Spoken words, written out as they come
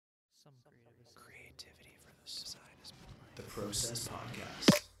Creativity for the side is the Process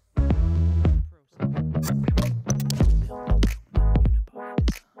Podcast.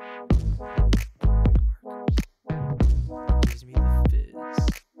 Gives me the fizz.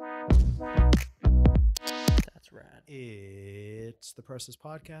 That's rad. It's the Process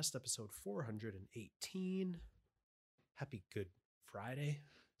Podcast, episode 418. Happy Good Friday.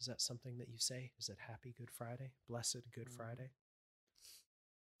 Is that something that you say? Is it Happy Good Friday? Blessed Good Friday?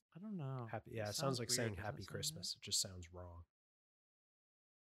 I don't know. Happy, yeah, it sounds like saying Happy Christmas. It just sounds wrong.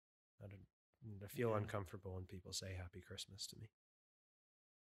 I feel uncomfortable when people say Happy Christmas to me.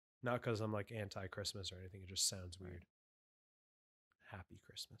 Not because I'm like anti-Christmas or anything. It just sounds weird. Happy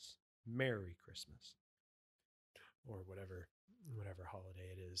Christmas. Merry Christmas. Or whatever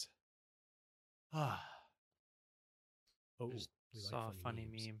holiday it is. Ah. Oh, Just we saw like a funny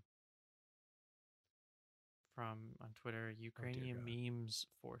memes. meme from on Twitter. Ukrainian God. memes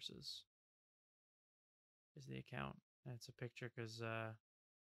forces is the account. And it's a picture because They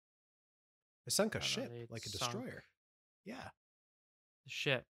sunk a I don't know, ship, they like a sunk destroyer. Yeah. the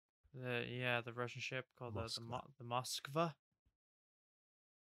ship, the Russian ship called Moskva. the Moskva,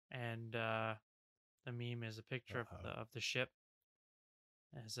 and the meme is a picture of the ship,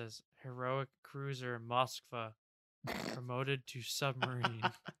 and it says heroic cruiser Moskva promoted to submarine.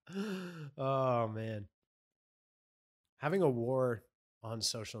 Oh, man. Having a war on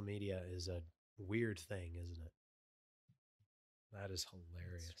social media is a weird thing, isn't it? That is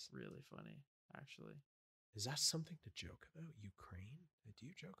hilarious. It's really funny, actually. Is that something to joke about? Ukraine? Do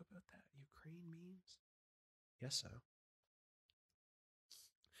you joke about that? Ukraine memes? Yes, so.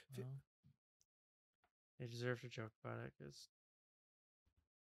 Well, they deserve to joke about it because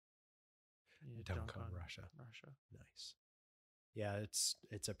Dunk on Russia. Nice. Yeah,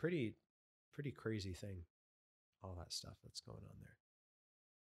 it's a pretty crazy thing. All that stuff that's going on there.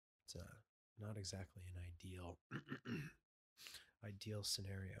 It's not exactly an ideal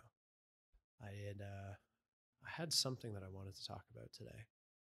scenario. I had something that I wanted to talk about today.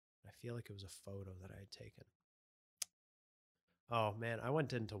 I feel like it was a photo that I had taken. Oh man, I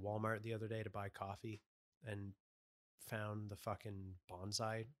went into Walmart the other day to buy coffee and found the fucking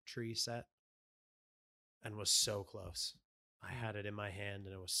bonsai tree set and was so close. I had it in my hand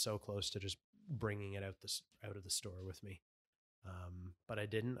and it was so close to just bringing it out of the store with me. But I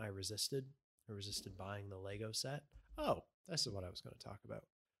didn't. I resisted buying the Lego set. Oh, this is what I was going to talk about.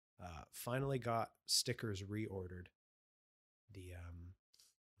 Finally got stickers reordered. The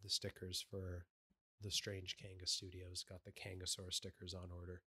stickers for the Strange Kanga Studios got the Kangasaur stickers on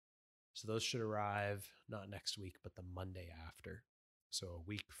order. So those should arrive not next week, but the Monday after. So a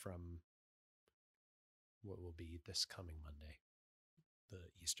week from what will be this coming Monday,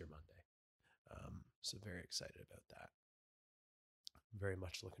 the Easter Monday. So very excited about that. Very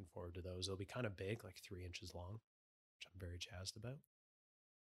much looking forward to those. They'll be kind of big, like 3 inches long, which I'm very jazzed about.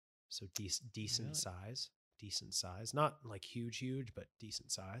 So decent size. Not like huge, but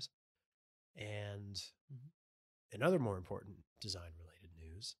decent size. And in other more important design related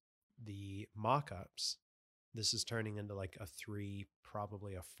news, the mock-ups, this is turning into like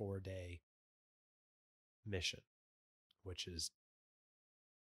probably a 4-day mission, which is,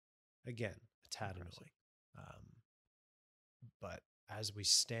 again, a tad annoying. But as we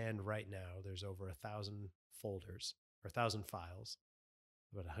stand right now, there's over 1,000 folders or 1,000 files,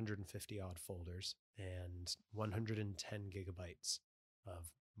 about 150 odd folders, and 110 gigabytes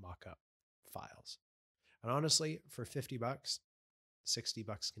of mock-up files. And honestly, for $50,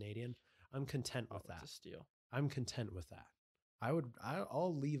 $60 Canadian, I'm content with that. It's a steal. I'm content with that.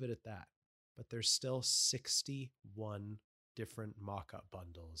 I'll leave it at that. But there's still 61 different mock-up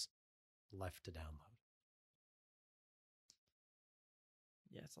bundles left to download.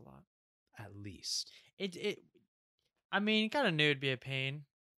 Yeah, it's a lot. At least. I mean, kind of knew it'd be a pain.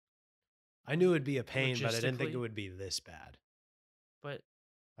 I knew it'd be a pain, but I didn't think it would be this bad. But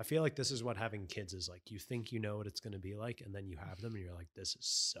I feel like this is what having kids is like. You think you know what it's going to be like, and then you have them, and you're like, this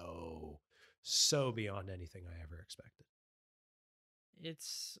is so beyond anything I ever expected.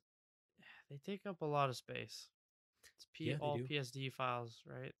 They take up a lot of space. It's all PSD files,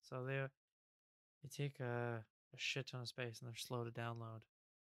 right? So they take a shit ton of space, and they're slow to download.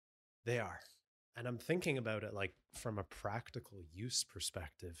 They are. And I'm thinking about it like from a practical use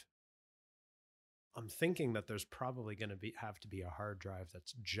perspective. I'm thinking that there's probably going to have to be a hard drive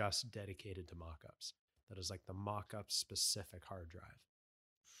that's just dedicated to mockups. That is like the mockup specific hard drive.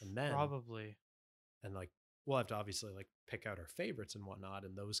 And then probably. And like we'll have to obviously like pick out our favorites and whatnot,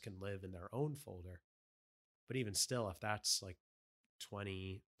 and those can live in their own folder. But even still, if that's like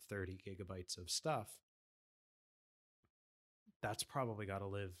 20, 30 gigabytes of stuff, that's probably got to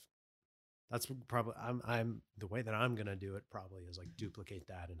live That's probably I'm the way that I'm gonna do it probably is like duplicate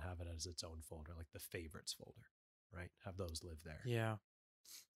that and have it as its own folder, like the favorites folder, right? Have those live there. Yeah.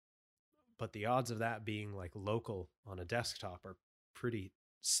 But the odds of that being like local on a desktop are pretty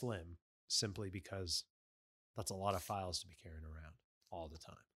slim, simply because that's a lot of files to be carrying around all the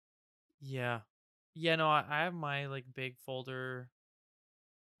time. Yeah. Yeah, no, I have my like big folder,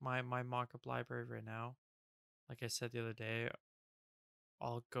 my mock-up library right now. Like I said the other day,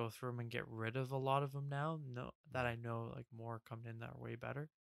 I'll go through them and get rid of a lot of them now. No, that I know like more coming in that are way better.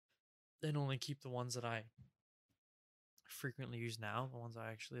 Then only keep the ones that I frequently use now, the ones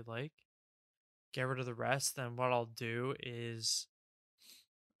I actually like. Get rid of the rest. Then what I'll do is,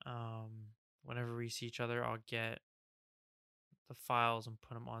 whenever we see each other, I'll get the files and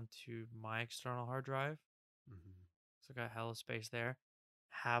put them onto my external hard drive. Mm-hmm. So I got hella space there.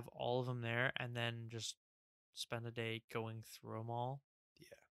 Have all of them there, and then just spend a day going through them all.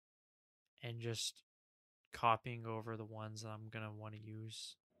 Yeah. And just copying over the ones that I'm gonna want to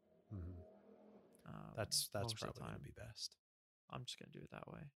use. Mm-hmm. That's probably gonna be best. I'm just gonna do it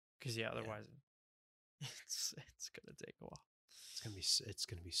that way, because otherwise it's gonna take a while. It's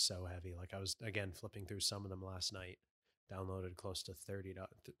gonna be so heavy. Like I was again flipping through some of them last night. Downloaded close to $30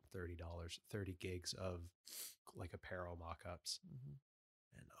 30 gigs of like apparel mock-ups. Mm-hmm.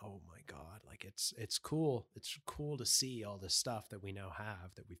 And oh my god, like it's cool. It's cool to see all this stuff that we now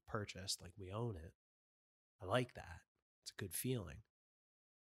have, that we've purchased, like we own it. I like that. It's a good feeling.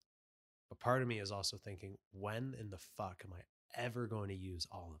 But part of me is also thinking, when in the fuck am I ever going to use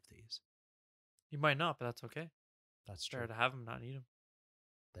all of these? You might not, but that's okay. That's true. Better to have them, not need them.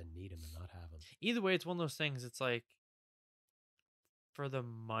 Then need them and not have them. Either way, it's one of those things. It's like, for the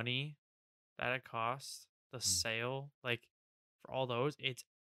money that it costs, the sale, like for all those, it's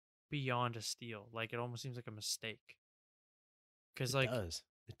beyond a steal. Like it almost seems like a mistake. Because it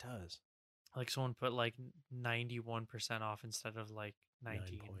does. Like someone put like 91% off instead of like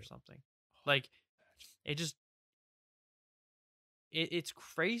 19 or something. Like it just it's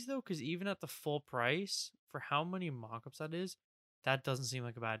crazy though, because even at the full price for how many mock-ups that is, that doesn't seem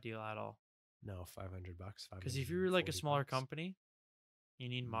like a bad deal at all. No, $500. Because if you're like a smaller company, you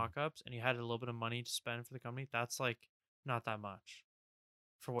need mock-ups, and you had a little bit of money to spend for the company, that's like not that much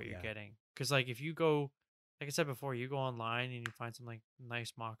for what you're getting. Because like if you go, like I said before, you go online and you find some like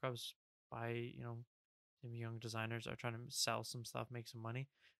nice mock-ups by some young designers are trying to sell some stuff, make some money.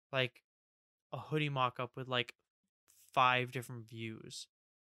 Like a hoodie mock-up with like 5 different views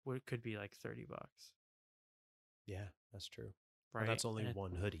could be like $30. Yeah, that's true. Right. And that's only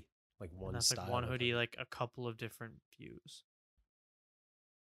one hoodie, like one style. Like one hoodie, like a couple of different views.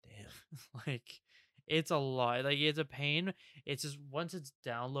 Damn. Like it's a lot. Like it's a pain. It's just once it's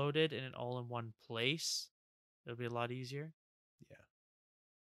downloaded and it all in one place, it'll be a lot easier. Yeah.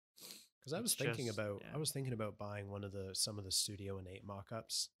 Because I was thinking about buying some of the Studio Innate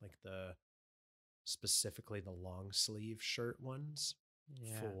mock-ups, like specifically the long sleeve shirt ones,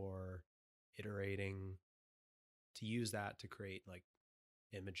 for iterating, to use that to create like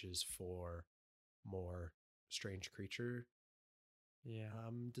images for more strange creature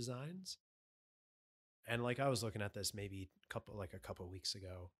designs. And like I was looking at this maybe a couple weeks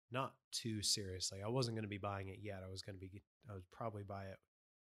ago, not too seriously. I wasn't going to be buying it yet. I would probably buy it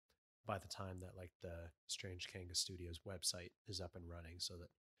by the time that like the Strange Kanga Studios website is up and running, so that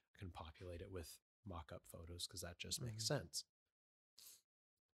I can populate it with mock-up photos, because that just makes sense.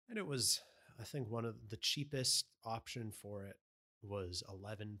 And it was, I think, one of the cheapest option for it was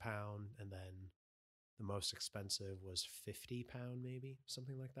 £11, and then the most expensive was £50, maybe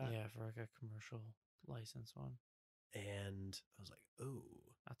something like that. Yeah, for like a commercial license one. And I was like, "Oh,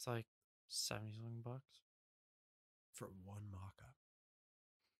 that's like 70 something bucks for one mock-up."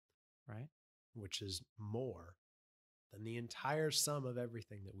 Right? Which is more than the entire sum of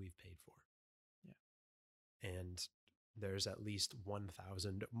everything that we've paid for. Yeah. And there's at least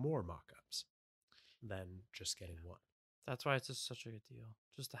 1,000 more mock-ups than just getting one. That's why it's just such a good deal,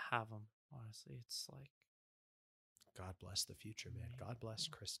 just to have them. Honestly, it's like, God bless the future, man. God bless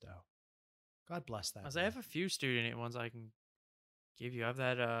Christo. God bless that. I have a few Studio ones I can give you. I have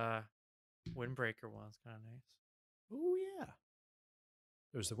that Windbreaker one. It's kind of nice. Oh yeah.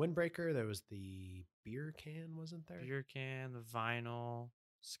 There was the Windbreaker. There was the beer can, wasn't there? Beer can, the vinyl,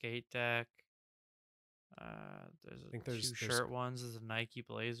 skate deck. There's two shirt ones. There's a Nike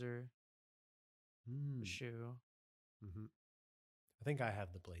Blazer shoe. Mm-hmm. I think I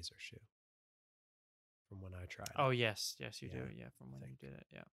have the Blazer shoe from when I tried it. Oh, yes. Yes, you do. Yeah, from when you did it.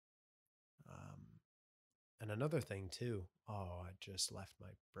 Yeah. And another thing, too. Oh, I just left my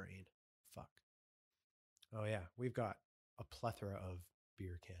brain. Fuck. Oh, yeah. We've got a plethora of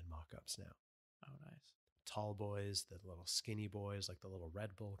beer can mock-ups cups now. Oh, nice. Tall boys, the little skinny boys, like the little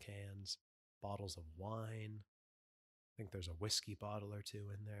Red Bull cans, bottles of wine. I think there's a whiskey bottle or two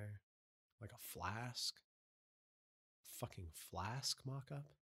in there, like a flask. Fucking flask mock up.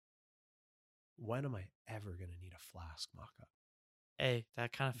 When am I ever going to need a flask mock up? Hey,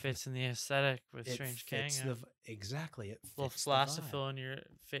 that kind of fits in the aesthetic with Strange Kanga. Exactly. It fits little flask to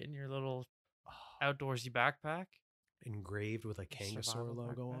fit in your little outdoorsy backpack. Engraved with a Kangasaur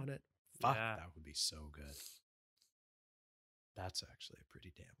logo on it. Fuck, that would be so good. That's actually a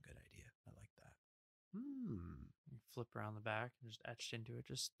pretty damn good idea. I like that. You flip around the back and just etched into it,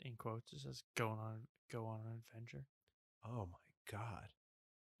 just in quotes, it says go on an adventure. Oh my God.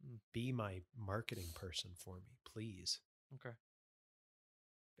 Be my marketing person for me, please. Okay.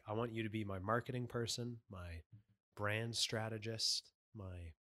 I want you to be my marketing person, my brand strategist,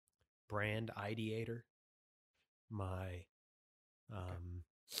 my brand ideator, my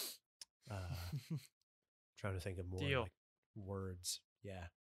trying to think of more like words. Yeah.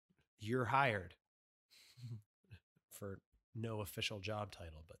 You're hired for no official job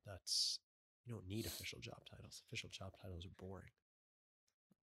title, but you don't need official job titles. Official job titles are boring.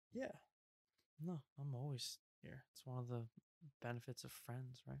 Yeah. No, I'm always here. It's one of the benefits of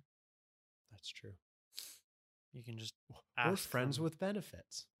friends, right? That's true. You can just we're friends with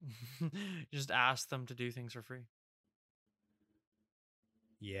benefits. You just ask them to do things for free.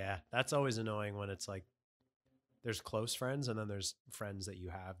 Yeah, that's always annoying when it's like there's close friends and then there's friends that you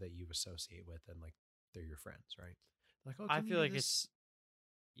have that you associate with and like they're your friends, right? Like, oh, I feel like it's,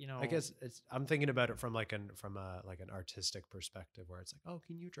 I guess I'm thinking about it from like an artistic perspective where it's like, oh,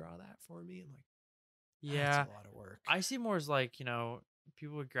 can you draw that for me? I'm like, yeah, that's a lot of work. I see more as like,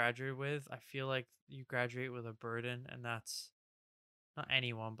 people would graduate with. I feel like you graduate with a burden, and that's not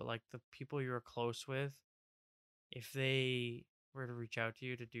anyone, but like the people you're close with. If they were to reach out to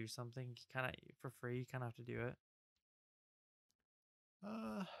you to do something, you kind of for free, you kind of have to do it.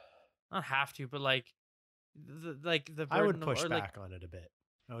 Not have to, but like the burden I would push back on it a bit.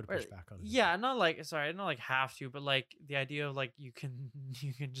 I would push back on it. Yeah, not like have to, but like the idea of like you can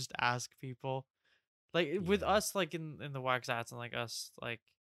just ask people. Like with us, like in the wax hats and like us, like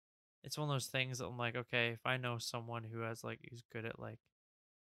it's one of those things that I'm like, okay, if I know someone who's good at like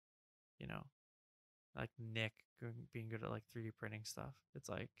Nick being good at like 3D printing stuff, it's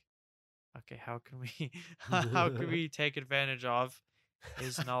like, okay, how can we take advantage of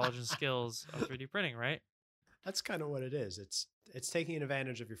his knowledge and skills of 3D printing, right? That's kind of what it is. It's taking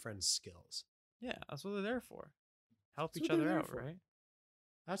advantage of your friend's skills. Yeah, that's what they're there for. Help each other out, right?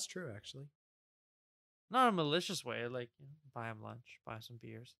 That's true, actually. Not in a malicious way, like buy him lunch, buy some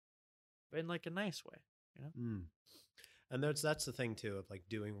beers, but in like a nice way, And that's the thing too of like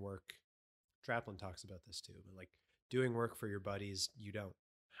doing work. Traplin talks about this too, but like doing work for your buddies, you don't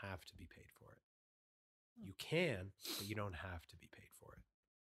have to be paid for it. You can, but you don't have to be paid for it,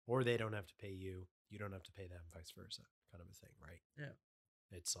 or they don't have to pay you. You don't have to pay them, vice versa, kind of a thing, right? Yeah.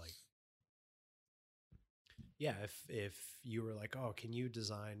 It's like, yeah, if you were like, oh, can you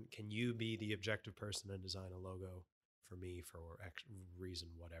be the objective person and design a logo for me for X reason,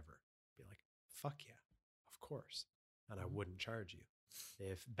 whatever? Be like, fuck yeah, of course. And I wouldn't charge you.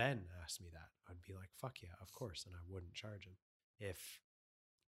 If Ben asked me that, I'd be like, fuck yeah, of course. And I wouldn't charge him. If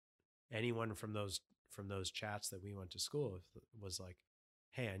anyone from those chats that we went to school with was like,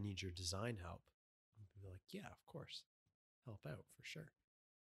 hey, I need your design help, I'd be like, yeah, of course. Help out for sure.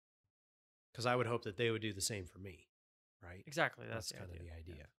 Because I would hope that they would do the same for me, right? Exactly. That's kind of the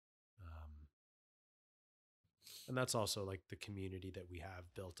idea. Yeah. And that's also like the community that we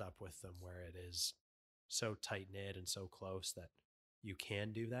have built up with them where it is so tight knit and so close that you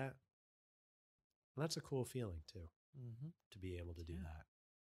can do that. And that's a cool feeling too, to be able to do that.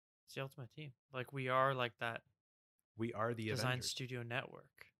 It's the ultimate team. Like we are like that. We are the design Avengers. studio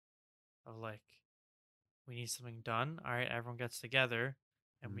network of like, we need something done. All right, everyone gets together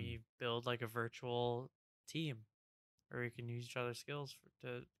and we build like a virtual team where we can use each other's skills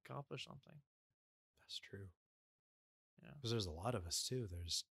to accomplish something. That's true. Yeah, because there's a lot of us too.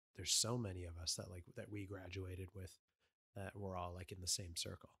 There's so many of us that we graduated with, that we're all like in the same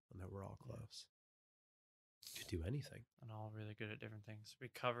circle and that we're all close. Could do anything and all really good at different things. We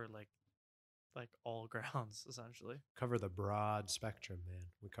cover like all grounds essentially. Cover the broad spectrum, man.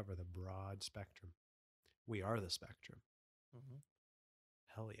 We cover the broad spectrum. We are the spectrum.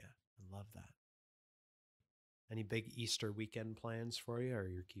 Hell yeah, I love that. Any big Easter weekend plans for you, or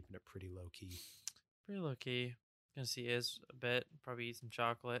you're keeping it pretty low key? Pretty low key. Gonna see Iz a bit. Probably eat some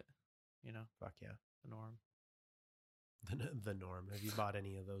chocolate. Fuck yeah. The norm. The norm. Have you bought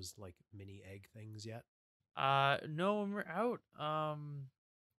any of those like mini egg things yet? No, when we're out,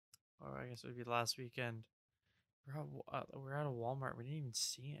 or I guess it would be last weekend. We're at a Walmart. We didn't even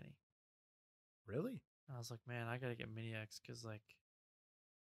see any. Really? I was like, man, I gotta get mini eggs because like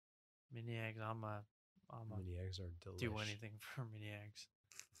mini eggs, Mini eggs are delicious. do anything for mini eggs.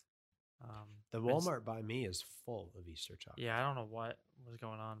 The Walmart by me is full of Easter chocolate. Yeah, I don't know what was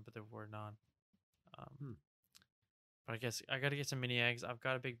going on, but there were none. But I guess I gotta get some mini eggs. I've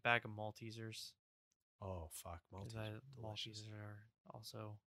got a big bag of Maltesers. Oh fuck, Maltesers are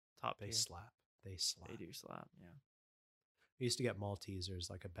also top tier. They slap. They slap. They do slap. Yeah. I used to get Maltesers,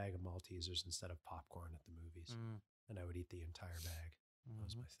 like a bag of Maltesers instead of popcorn at the movies, and I would eat the entire bag. That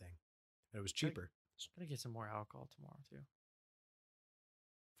was my thing. And it was cheaper. Gotta get some more alcohol tomorrow too.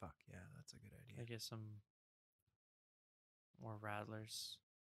 Fuck yeah, that's a good idea. I get some more Radlers.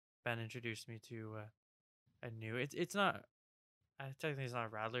 Ben introduced me to a new. It's not. Technically, it's not a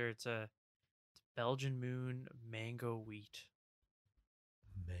Radler. It's Belgian Moon mango wheat.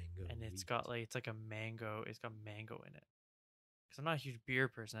 Mango. And it's got it's like a mango. It's got mango in it. Because I'm not a huge beer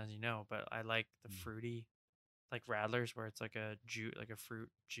person, as you know, but I like the fruity, like Radlers, where it's like a fruit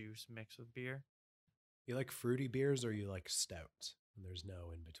juice mixed with beer. You like fruity beers, or you like stouts, and there's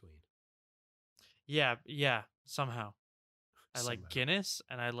no in between? Yeah. Somehow, I like Guinness,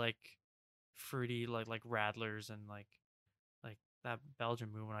 and I like fruity, like Radlers, and like that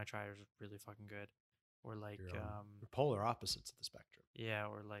Belgian Moon when I tried it was really fucking good. Or like we're polar opposites of the spectrum. Yeah,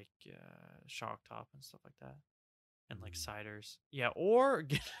 or like Shock Top and stuff like that, and like ciders. Yeah, or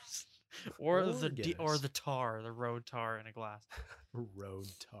Guinness, or the tar, the road tar in a glass. Road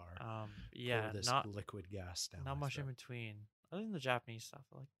tar. Yeah, pour this not liquid gas down. Not much in between. Other than the Japanese stuff,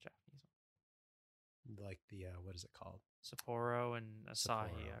 I like the Japanese one. Like the what is it called? Sapporo and Asahi.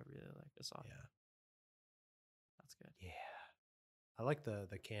 I really like Asahi. Yeah, that's good. Yeah. I like the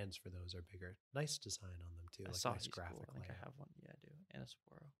cans for those are bigger. Nice design on them too. Like nice graphic. Cool. I think I have one. Yeah, I do. And a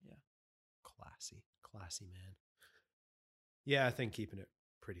Sapporo. Yeah. Classy man. Yeah, I think keeping it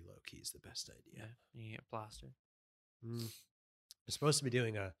pretty low key is the best idea. Yeah, you get plastered. I'm supposed to be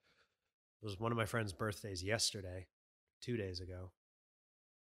doing it was one of my friend's birthdays yesterday, 2 days ago,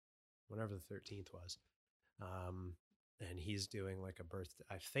 whenever the 13th was. And he's doing like a birthday.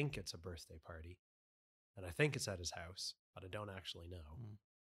 I think it's a birthday party. And I think it's at his house, but I don't actually know.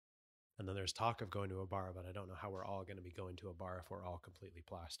 And then there's talk of going to a bar, but I don't know how we're all going to be going to a bar if we're all completely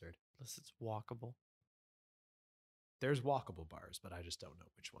plastered. Unless it's walkable. There's walkable bars, but I just don't know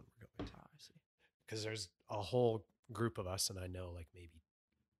which one we're going to. I see. Because there's a whole group of us, and I know like maybe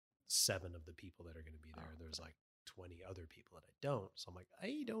 7 of the people that are going to be there. There's like 20 other people that I don't. So I'm like,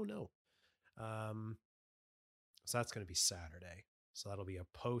 I don't know. So that's going to be Saturday. So that'll be a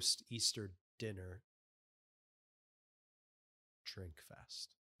post-Easter dinner drink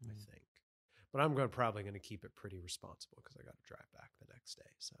fest, I think. But I'm probably going to keep it pretty responsible because I got to drive back the next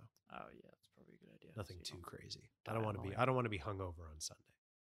day. So yeah, that's probably a good idea. Nothing too crazy. I don't want to be hungover on Sunday.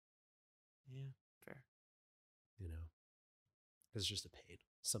 Yeah, fair. You know, it's just a pain.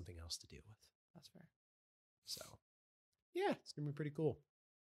 Something else to deal with. That's fair. So yeah, it's gonna be pretty cool.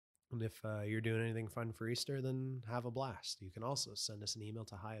 And if you're doing anything fun for Easter, then have a blast. You can also send us an email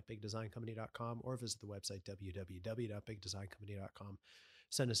to hi@bigdesigncompany.com or visit the website www.bigdesigncompany.com.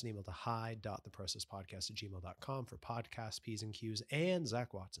 Send us an email to hi.theprocesspodcast@gmail.com for podcasts, P's and Q's, and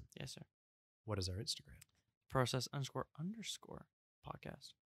Zach Watson. Yes, sir. What is our Instagram?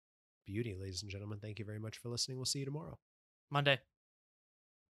 Process__podcast. Beauty, ladies and gentlemen. Thank you very much for listening. We'll see you tomorrow. Monday.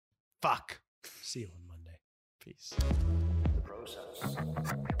 Fuck. See you on Monday. Peace. The process.